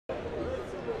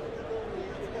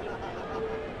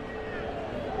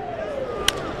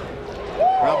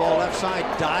side,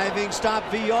 diving stop.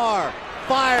 Villar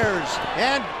fires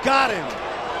and got him.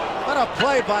 What a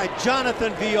play by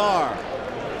Jonathan Villar.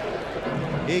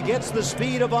 He gets the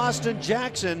speed of Austin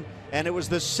Jackson, and it was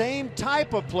the same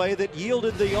type of play that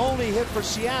yielded the only hit for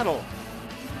Seattle.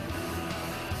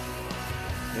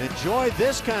 Enjoy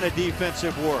this kind of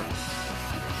defensive work.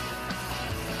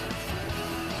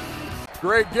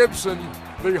 Greg Gibson,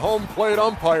 the home plate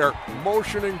umpire,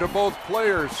 motioning to both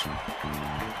players.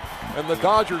 And the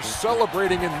Dodgers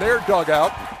celebrating in their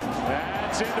dugout.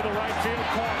 That's into the right field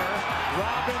corner.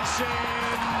 Robinson,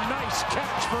 nice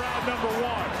catch for out number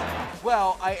one.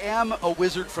 Well, I am a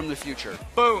wizard from the future.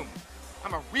 Boom.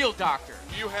 I'm a real doctor.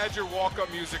 You had your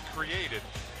walk-up music created.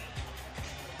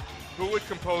 Who would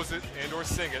compose it and or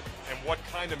sing it, and what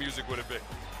kind of music would it be?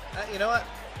 You know what?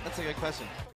 That's a good question.